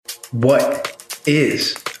What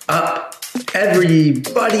is up, everybody?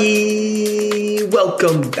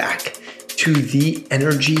 Welcome back to the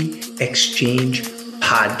Energy Exchange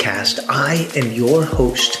Podcast. I am your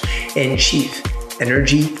host and Chief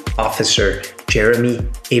Energy Officer, Jeremy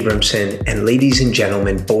Abramson. And ladies and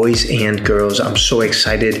gentlemen, boys and girls, I'm so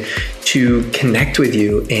excited to connect with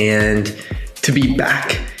you and to be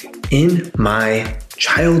back in my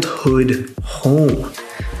childhood home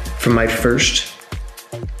for my first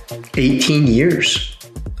 18 years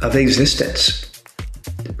of existence.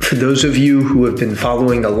 For those of you who have been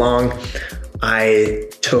following along, I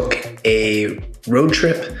took a road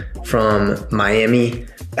trip from Miami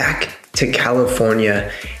back to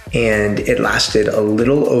California, and it lasted a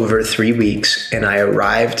little over 3 weeks. And I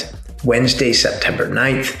arrived Wednesday, September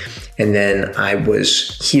 9th. And then I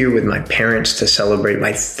was here with my parents to celebrate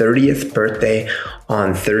my 30th birthday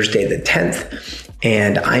on Thursday the 10th.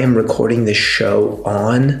 And I am recording this show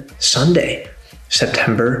on Sunday,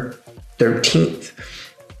 September 13th.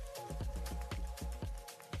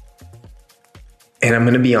 And I'm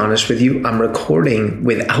going to be honest with you, I'm recording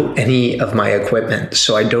without any of my equipment.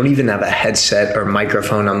 So I don't even have a headset or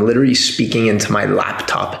microphone. I'm literally speaking into my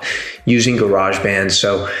laptop using GarageBand.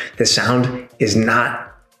 So the sound is not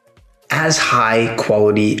as high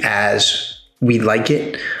quality as we'd like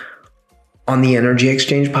it on the Energy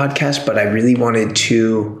Exchange Podcast, but I really wanted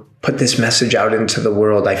to put this message out into the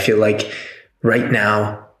world. I feel like right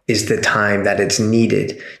now is the time that it's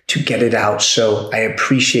needed to get it out. So I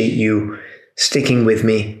appreciate you sticking with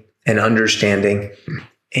me and understanding.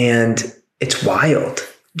 And it's wild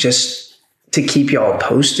just to keep y'all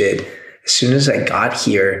posted. As soon as I got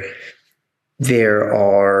here, there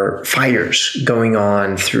are fires going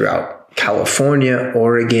on throughout California,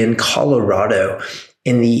 Oregon, Colorado,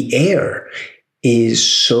 and the air is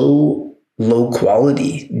so low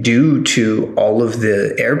quality due to all of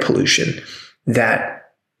the air pollution that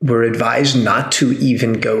we're advised not to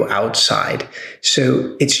even go outside.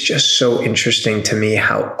 So it's just so interesting to me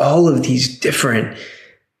how all of these different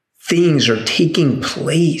things are taking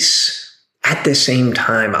place at the same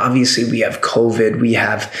time. Obviously, we have COVID, we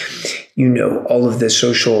have, all of the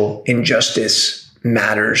social injustice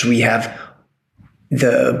matters. We have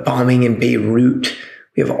the bombing in Beirut.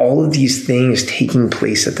 We have all of these things taking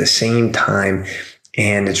place at the same time.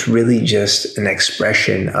 And it's really just an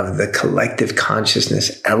expression of the collective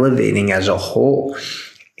consciousness elevating as a whole.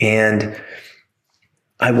 And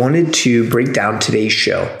I wanted to break down today's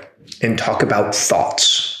show and talk about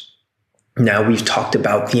thoughts. Now, we've talked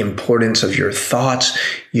about the importance of your thoughts,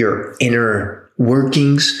 your inner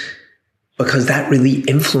workings, because that really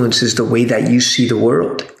influences the way that you see the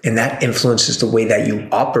world, and that influences the way that you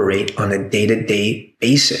operate on a day-to-day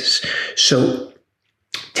basis. So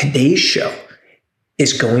today's show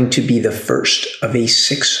is going to be the first of a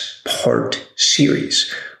 6-part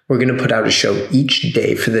series. We're going to put out a show each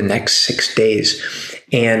day for the next 6 days,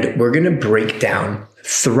 and we're going to break down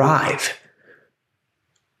Thrive.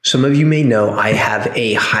 Some of you may know I have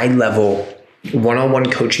a high-level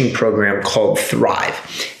one-on-one coaching program called Thrive.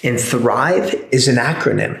 And Thrive is an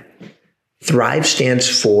acronym. Thrive stands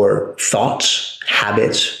for thoughts,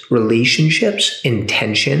 habits, relationships,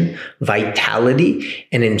 intention, vitality,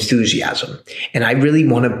 and enthusiasm. And I really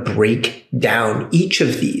want to break down each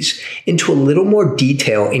of these into a little more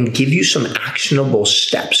detail and give you some actionable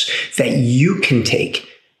steps that you can take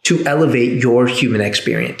to elevate your human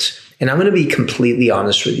experience. And I'm going to be completely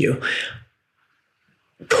honest with you.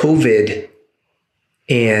 COVID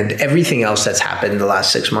and everything else that's happened in the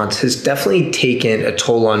last 6 months has definitely taken a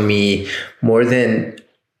toll on me more than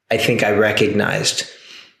I think I recognized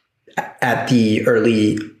at the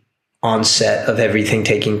early onset of everything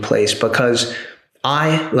taking place, because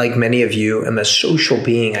I, like many of you, am a social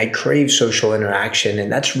being. I crave social interaction,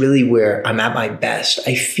 and that's really where I'm at my best.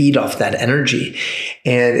 I feed off that energy,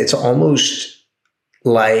 and it's almost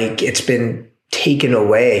like it's been taken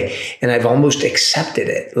away, and I've almost accepted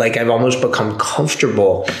it. Like I've almost become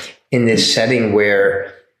comfortable in this setting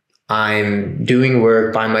where I'm doing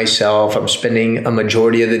work by myself. I'm spending a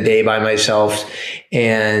majority of the day by myself.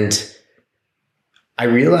 And I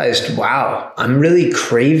realized, wow, I'm really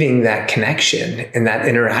craving that connection and that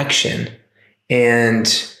interaction. And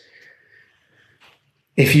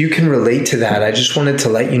if you can relate to that, I just wanted to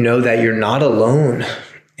let you know that you're not alone.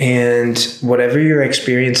 And whatever you're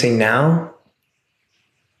experiencing now,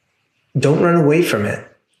 don't run away from it.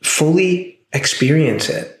 Fully experience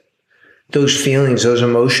it. Those feelings, those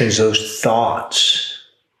emotions, those thoughts.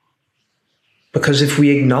 Because if we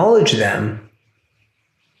acknowledge them,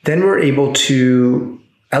 then we're able to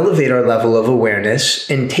elevate our level of awareness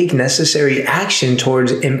and take necessary action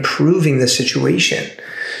towards improving the situation.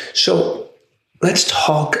 So let's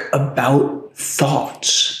talk about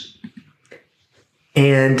thoughts.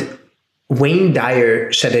 And Wayne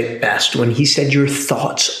Dyer said it best when he said your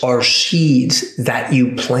thoughts are seeds that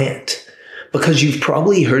you plant. Because you've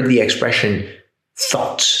probably heard the expression,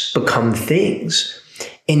 thoughts become things.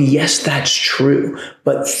 And yes, that's true.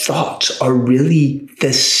 But thoughts are really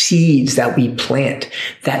the seeds that we plant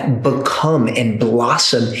that become and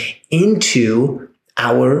blossom into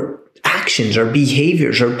our actions, our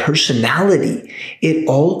behaviors, our personality. It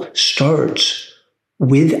all starts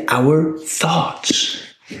with our thoughts.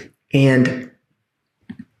 And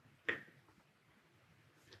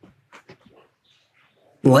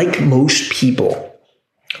like most people,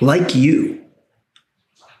 like you,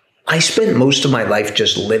 I spent most of my life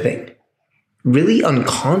just living, really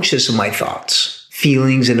unconscious of my thoughts,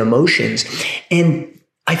 feelings, and emotions. And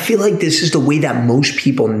I feel like this is the way that most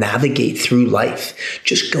people navigate through life,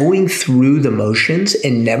 just going through the motions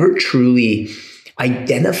and never truly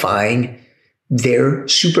identifying their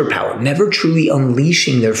superpower, never truly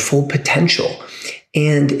unleashing their full potential.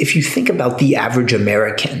 And if you think about the average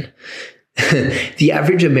American, the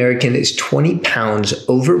average American is 20 pounds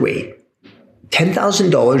overweight,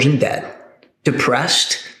 $10,000 in debt,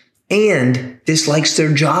 depressed, and dislikes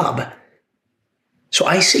their job. So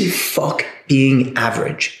I say, fuck being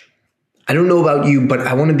average. I don't know about you, but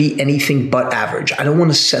I want to be anything but average. I don't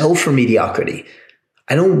want to settle for mediocrity.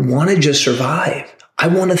 I don't want to just survive. I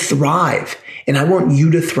want to thrive, and I want you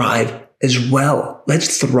to thrive as well.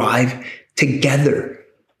 Let's thrive together.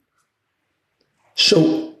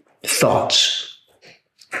 So, thoughts.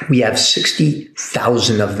 We have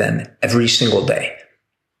 60,000 of them every single day.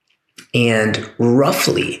 And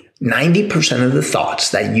roughly 90% of the thoughts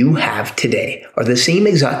that you have today are the same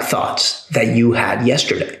exact thoughts that you had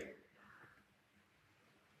yesterday.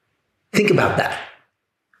 Think about that.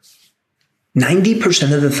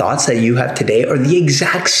 90% of the thoughts that you have today are the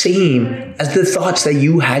exact same as the thoughts that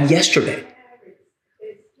you had yesterday.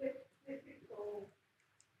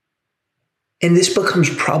 And this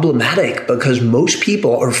becomes problematic because most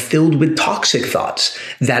people are filled with toxic thoughts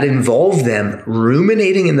that involve them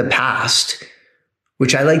ruminating in the past,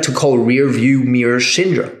 which I like to call rear view mirror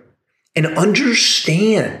syndrome. And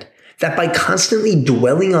understand that by constantly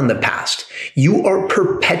dwelling on the past, you are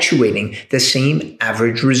perpetuating the same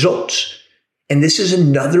average results. And this is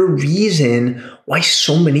another reason why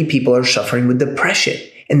so many people are suffering with depression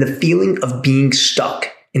and the feeling of being stuck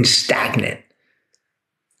and stagnant.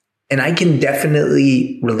 And I can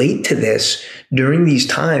definitely relate to this during these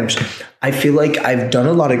times. I feel like I've done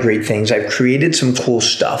a lot of great things. I've created some cool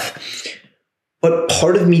stuff, but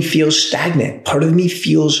part of me feels stagnant. Part of me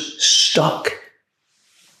feels stuck.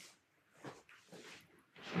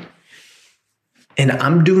 And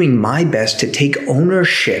I'm doing my best to take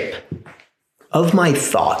ownership of my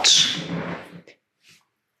thoughts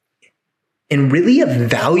and really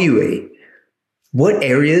evaluate what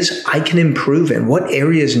areas I can improve in, what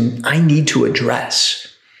areas I need to address.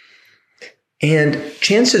 And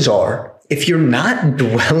chances are, if you're not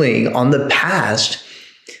dwelling on the past,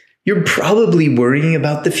 you're probably worrying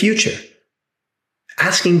about the future.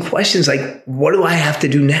 Asking questions like, what do I have to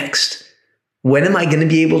do next? When am I going to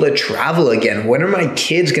be able to travel again? When are my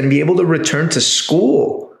kids going to be able to return to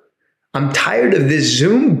school? I'm tired of this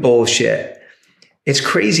Zoom bullshit. It's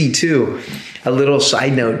crazy too. A little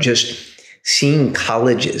side note, just seeing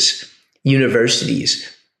colleges,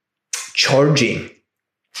 universities charging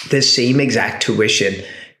the same exact tuition,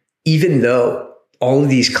 even though all of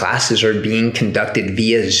these classes are being conducted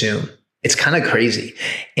via Zoom. It's kind of crazy.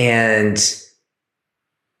 And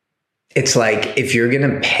it's like, if you're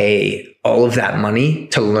going to pay all of that money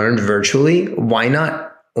to learn virtually, why not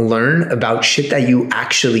learn about shit that you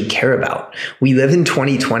actually care about? We live in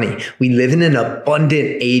 2020. We live in an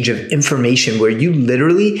abundant age of information where you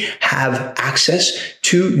literally have access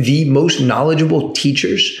to the most knowledgeable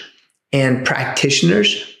teachers and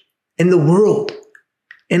practitioners in the world.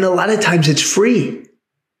 And a lot of times it's free.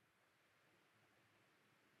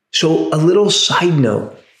 So a little side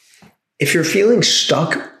note, if you're feeling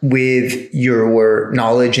stuck with your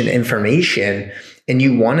knowledge and information and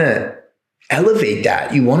you want to elevate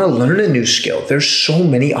that, you want to learn a new skill, there's so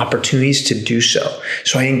many opportunities to do so.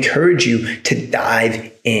 So I encourage you to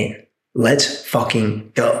dive in. Let's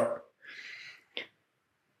fucking go.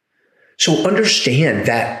 So understand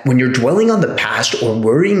that when you're dwelling on the past or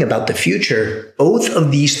worrying about the future, both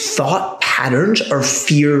of these thought patterns are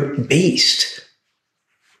fear-based.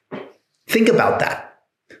 Think about that.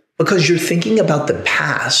 Because you're thinking about the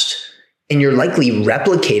past and you're likely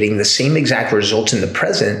replicating the same exact results in the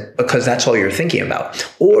present because that's all you're thinking about.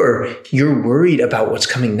 Or you're worried about what's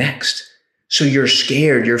coming next. So you're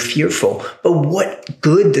scared, you're fearful. But what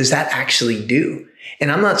good does that actually do?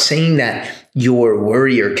 And I'm not saying that your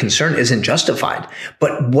worry or concern isn't justified,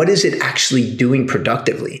 but what is it actually doing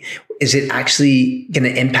productively? Is it actually going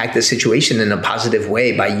to impact the situation in a positive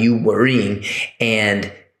way by you worrying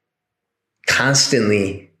and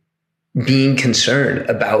constantly being concerned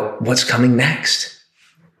about what's coming next?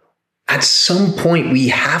 At some point, we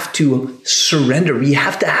have to surrender. We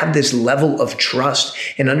have to have this level of trust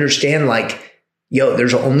and understand like, yo,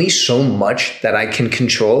 there's only so much that I can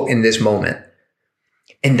control in this moment.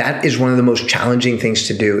 And that is one of the most challenging things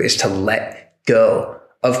to do, is to let go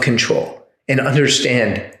of control and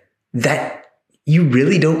understand that you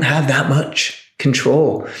really don't have that much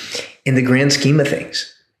control in the grand scheme of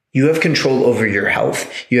things. You have control over your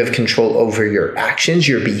health. You have control over your actions,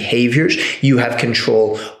 your behaviors. You have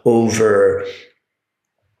control over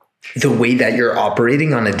the way that you're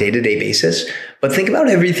operating on a day-to-day basis. But think about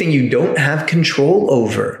everything you don't have control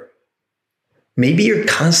over. Maybe you're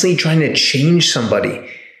constantly trying to change somebody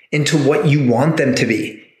into what you want them to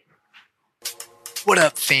be. What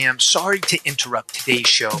up, fam? Sorry to interrupt today's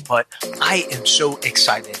show, but I am so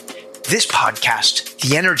excited. This podcast,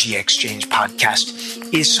 the Energy Exchange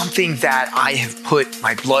podcast, is something that I have put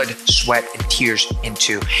my blood, sweat, and tears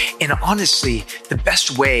into. And honestly, the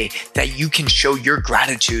best way that you can show your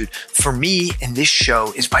gratitude for me and this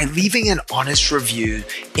show is by leaving an honest review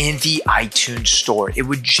in the iTunes store. It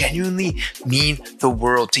would genuinely mean the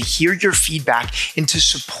world to hear your feedback and to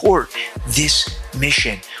support this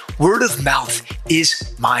mission. Word of mouth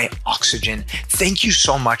is my oxygen. Thank you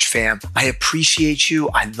so much, fam. I appreciate you.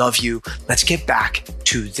 I love you. Let's get back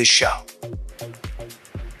to the show.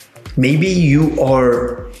 Maybe you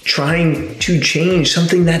are trying to change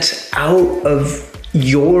something that's out of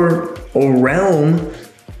your realm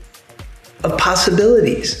of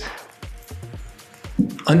possibilities.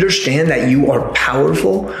 Understand that you are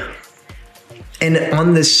powerful, and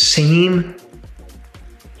on the same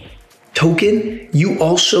token, you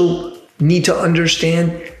also need to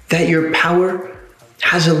understand that your power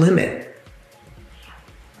has a limit.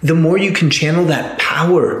 The more you can channel that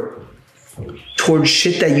power towards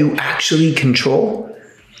shit that you actually control,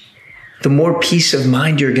 the more peace of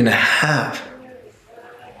mind you're going to have.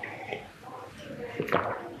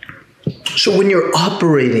 So when you're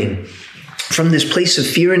operating from this place of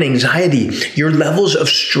fear and anxiety, your levels of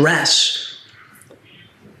stress,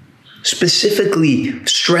 specifically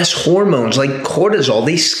stress hormones like cortisol,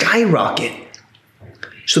 they skyrocket.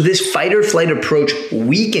 So this fight or flight approach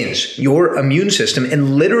weakens your immune system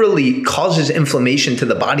and literally causes inflammation to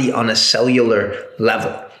the body on a cellular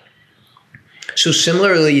level. So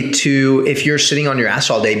similarly to if you're sitting on your ass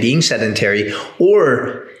all day being sedentary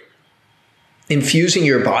or infusing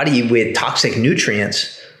your body with toxic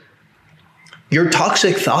nutrients, your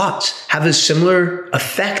toxic thoughts have a similar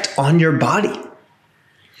effect on your body.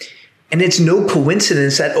 And it's no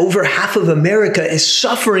coincidence that over half of America is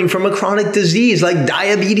suffering from a chronic disease like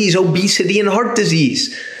diabetes, obesity, and heart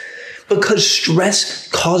disease. Because stress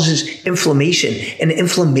causes inflammation, and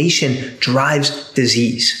inflammation drives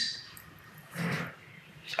disease.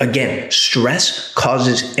 Again, stress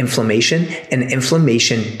causes inflammation, and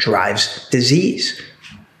inflammation drives disease.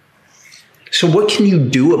 So what can you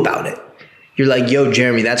do about it? You're like, yo,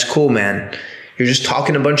 Jeremy, that's cool, man. You're just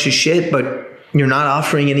talking a bunch of shit, but you're not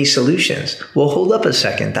offering any solutions. Well, hold up a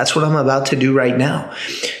second. That's what I'm about to do right now.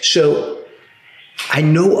 So I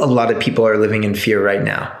know a lot of people are living in fear right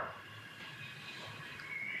now.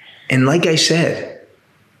 And like I said,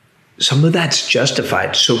 some of that's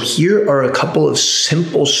justified. So here are a couple of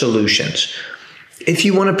simple solutions. If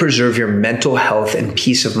you want to preserve your mental health and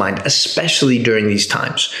peace of mind, especially during these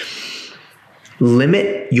times,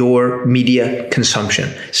 limit your media consumption.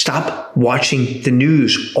 Stop watching the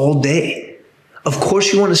news all day. Of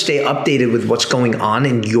course, you want to stay updated with what's going on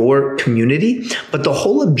in your community, but the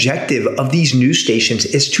whole objective of these news stations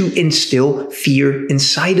is to instill fear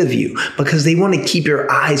inside of you because they want to keep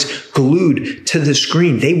your eyes glued to the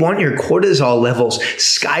screen. They want your cortisol levels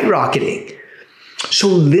skyrocketing. So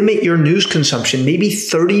limit your news consumption, maybe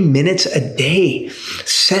 30 minutes a day.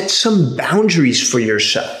 Set some boundaries for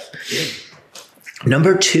yourself.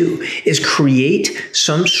 Number 2 is create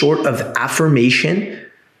some sort of affirmation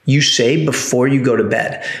you say before you go to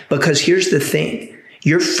bed. Because here's the thing.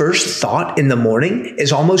 Your first thought in the morning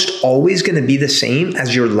is almost always going to be the same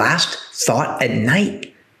as your last thought at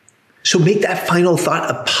night. So make that final thought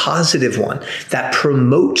a positive one that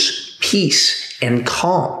promotes peace and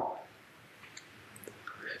calm.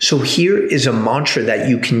 So here is a mantra that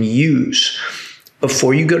you can use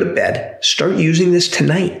before you go to bed. Start using this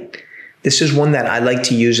tonight. This is one that I like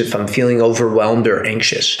to use if I'm feeling overwhelmed or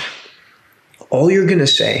anxious. all you're going to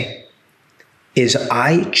say is,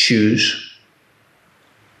 I choose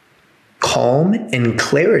calm and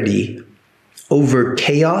clarity over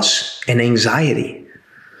chaos and anxiety.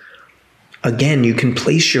 Again, you can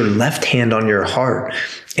place your left hand on your heart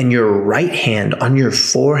and your right hand on your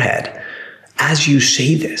forehead as you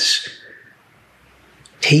say this,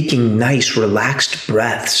 taking nice, relaxed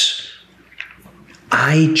breaths.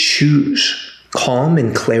 I choose calm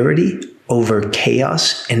and clarity over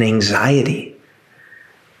chaos and anxiety.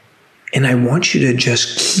 And I want you to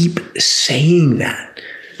just keep saying that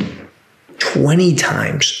 20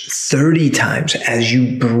 times, 30 times as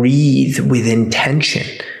you breathe with intention.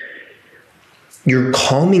 You're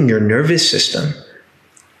calming your nervous system.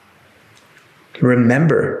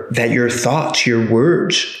 Remember that your thoughts, your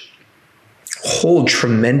words, hold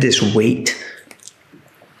tremendous weight.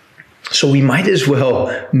 So we might as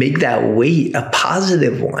well make that weight a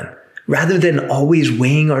positive one rather than always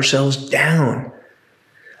weighing ourselves down.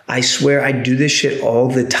 I swear I do this shit all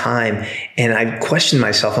the time, and I question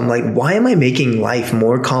myself. I'm like, why am I making life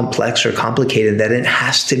more complex or complicated than it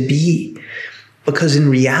has to be? Because in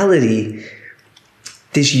reality,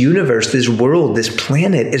 this universe, this world, this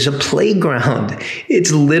planet is a playground.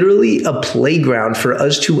 It's literally a playground for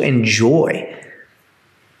us to enjoy.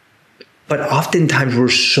 But oftentimes we're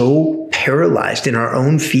so paralyzed in our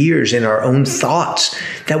own fears and our own thoughts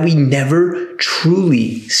that we never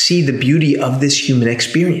truly see the beauty of this human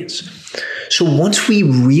experience. So once we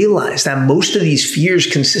realize that most of these fears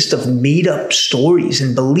consist of made up stories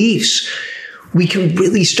and beliefs, we can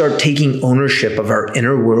really start taking ownership of our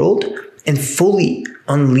inner world and fully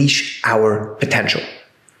unleash our potential.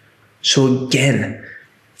 So again,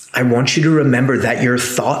 I want you to remember that your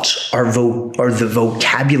thoughts are the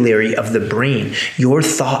vocabulary of the brain. Your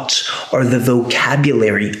thoughts are the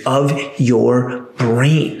vocabulary of your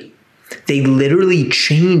brain. They literally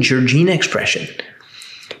change your gene expression.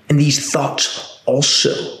 And these thoughts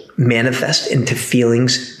also manifest into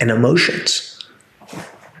feelings and emotions.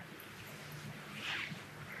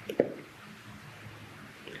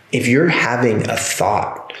 If you're having a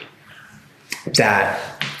thought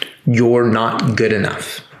that you're not good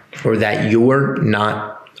enough, or that you're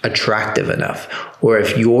not attractive enough, or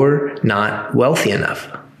if you're not wealthy enough,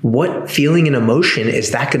 what feeling and emotion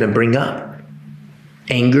is that going to bring up?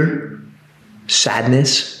 Anger,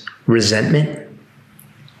 sadness, resentment?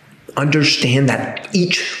 Understand that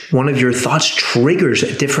each one of your thoughts triggers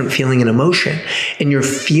a different feeling and emotion, and your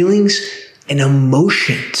feelings and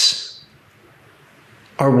emotions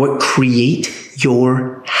are what create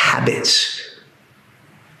your habits.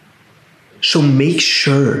 So make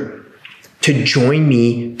sure to join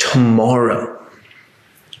me tomorrow,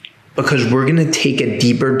 because we're going to take a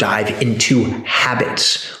deeper dive into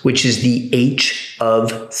habits, which is the H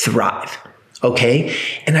of Thrive. Okay?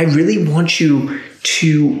 And I really want you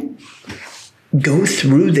to go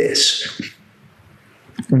through this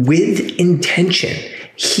with intention.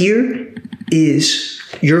 Here is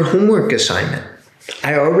your homework assignment.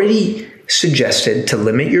 I already suggested to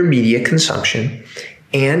limit your media consumption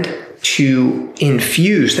and to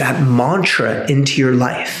infuse that mantra into your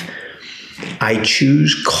life. I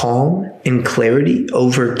choose calm and clarity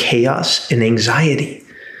over chaos and anxiety.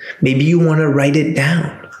 Maybe you want to write it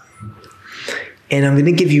down. And I'm going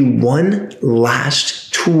to give you one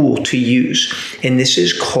last tool to use. And this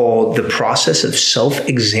is called the process of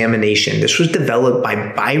self-examination. This was developed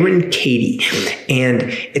by Byron Katie. And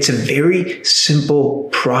it's a very simple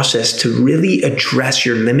process to really address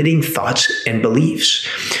your limiting thoughts and beliefs.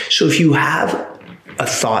 So if you have a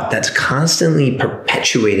thought that's constantly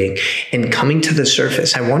perpetuating and coming to the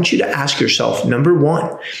surface, I want you to ask yourself, number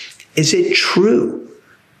one, is it true?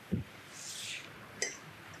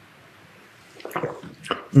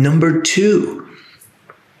 Number two,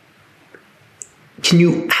 can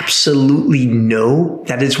you absolutely know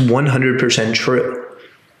that it's 100% true?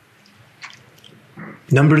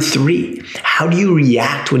 Number three, how do you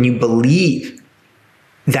react when you believe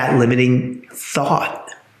that limiting thought?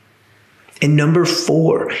 And number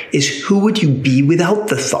four is, who would you be without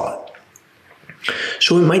the thought?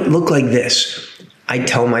 So it might look like this. I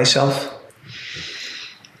tell myself,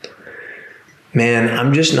 man,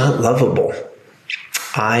 I'm just not lovable.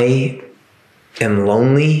 I am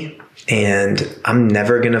lonely and I'm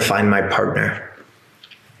never going to find my partner.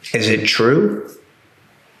 Is it true?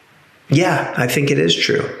 Yeah, I think it is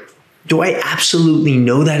true. Do I absolutely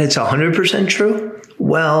know that it's 100% true?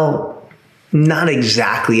 Well, not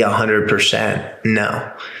exactly 100%,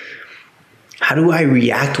 no. How do I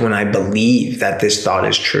react when I believe that this thought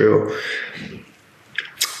is true?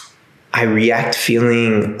 I react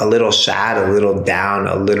feeling a little sad, a little down,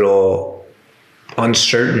 a little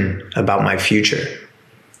uncertain about my future.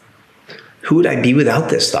 Who would I be without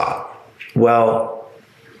this thought? Well,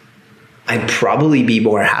 I'd probably be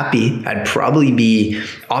more happy. I'd probably be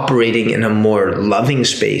operating in a more loving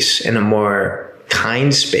space, in a more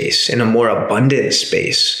kind space, in a more abundant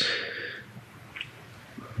space.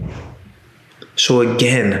 So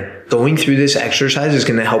again, going through this exercise is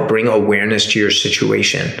going to help bring awareness to your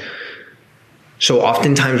situation. So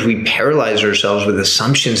oftentimes we paralyze ourselves with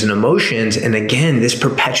assumptions and emotions. And again, this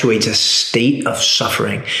perpetuates a state of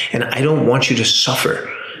suffering. And I don't want you to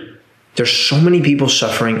suffer. There's so many people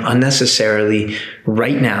suffering unnecessarily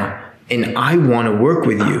right now. And I want to work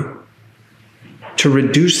with you to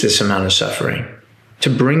reduce this amount of suffering, to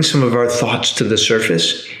bring some of our thoughts to the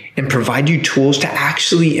surface and provide you tools to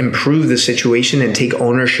actually improve the situation and take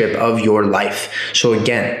ownership of your life. So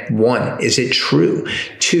again, 1, is it true?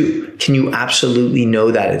 2, can you absolutely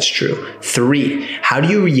know that it's true? 3, how do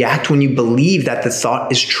you react when you believe that the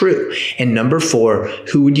thought is true? And number 4,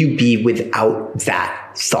 who would you be without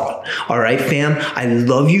that thought? All right, fam, I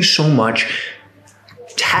love you so much.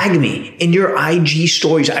 Tag me in your IG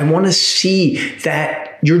stories. I want to see that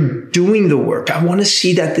you're doing the work. I want to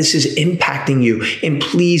see that this is impacting you. And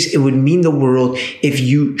please, it would mean the world if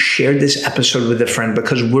you shared this episode with a friend,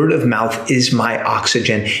 because word of mouth is my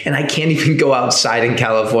oxygen. And I can't even go outside in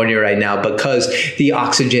California right now because the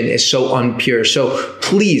oxygen is so unpure. So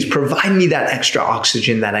please provide me that extra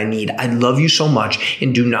oxygen that I need. I love you so much.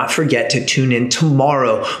 And do not forget to tune in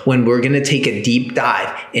tomorrow when we're going to take a deep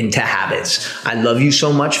dive into habits. I love you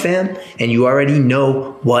so much, fam. And you already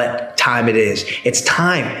know what time it is. It's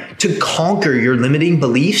time to conquer your limiting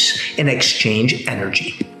beliefs and exchange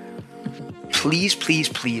energy. Please, please,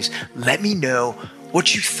 please let me know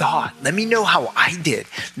what you thought. Let me know how I did.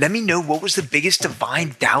 Let me know what was the biggest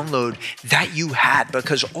divine download that you had,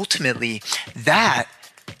 because ultimately that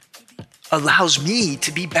allows me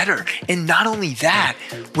to be better. And not only that,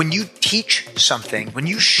 when you teach something, when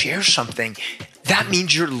you share something, that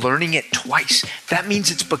means you're learning it twice. That means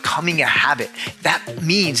it's becoming a habit. That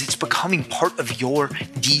means it's becoming part of your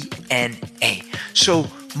DNA. So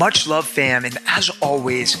much love, fam. And as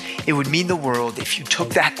always, it would mean the world if you took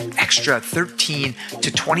that extra 13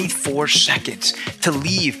 to 24 seconds to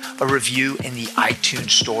leave a review in the iTunes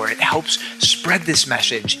store. It helps spread this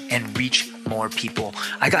message and reach more people.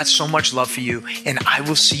 I got so much love for you, and I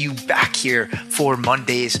will see you back here for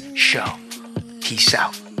Monday's show. Peace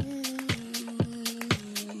out.